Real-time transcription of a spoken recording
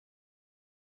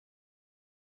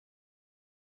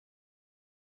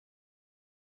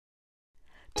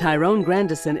Tyrone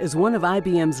Grandison is one of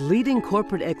IBM's leading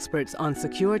corporate experts on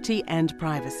security and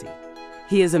privacy.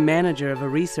 He is a manager of a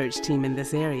research team in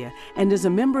this area and is a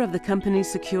member of the company's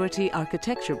Security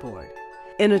Architecture Board.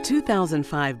 In a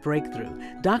 2005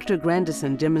 breakthrough, Dr.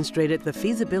 Grandison demonstrated the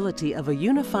feasibility of a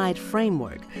unified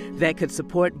framework that could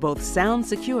support both sound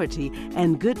security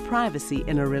and good privacy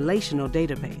in a relational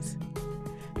database.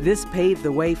 This paved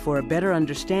the way for a better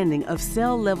understanding of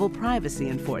cell-level privacy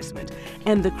enforcement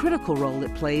and the critical role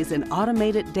it plays in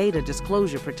automated data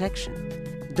disclosure protection.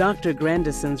 Dr.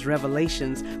 Grandison's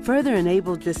revelations further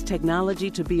enabled this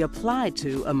technology to be applied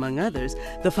to, among others,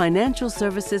 the financial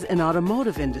services and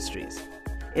automotive industries.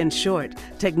 In short,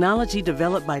 technology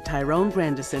developed by Tyrone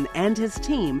Grandison and his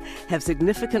team have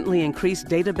significantly increased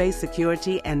database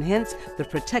security and hence the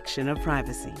protection of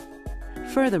privacy.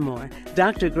 Furthermore,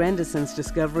 Dr. Grandison's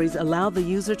discoveries allow the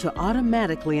user to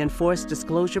automatically enforce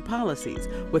disclosure policies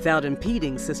without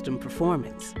impeding system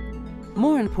performance.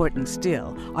 More important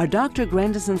still are Dr.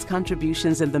 Grandison's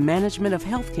contributions in the management of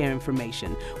healthcare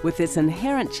information with its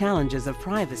inherent challenges of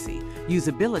privacy,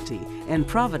 usability, and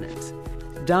provenance.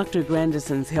 Dr.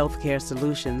 Grandison's healthcare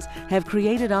solutions have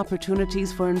created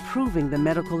opportunities for improving the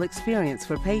medical experience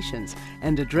for patients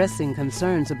and addressing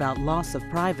concerns about loss of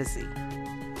privacy.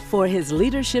 For his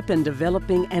leadership in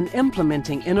developing and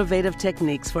implementing innovative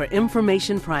techniques for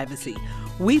information privacy,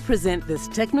 we present this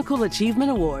Technical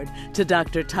Achievement Award to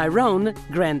Dr. Tyrone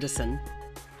Grandison.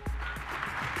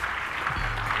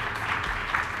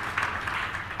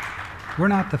 We're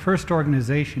not the first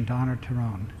organization to honor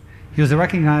Tyrone. He was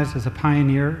recognized as a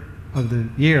pioneer of the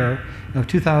year of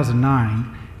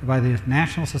 2009 by the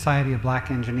National Society of Black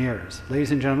Engineers.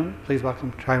 Ladies and gentlemen, please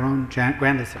welcome Tyrone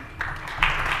Grandison.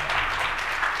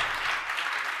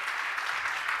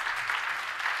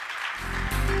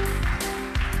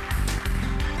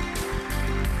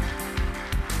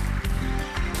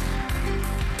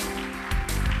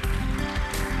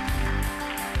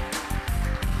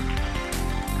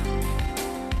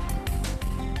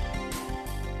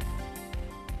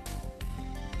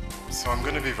 So I'm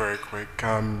going to be very quick.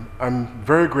 I'm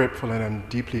very grateful and I'm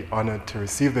deeply honored to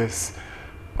receive this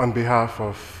on behalf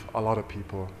of a lot of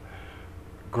people.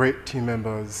 Great team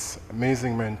members,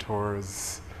 amazing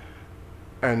mentors,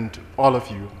 and all of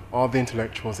you, all the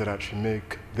intellectuals that actually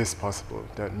make this possible,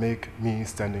 that make me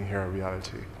standing here a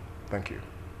reality. Thank you.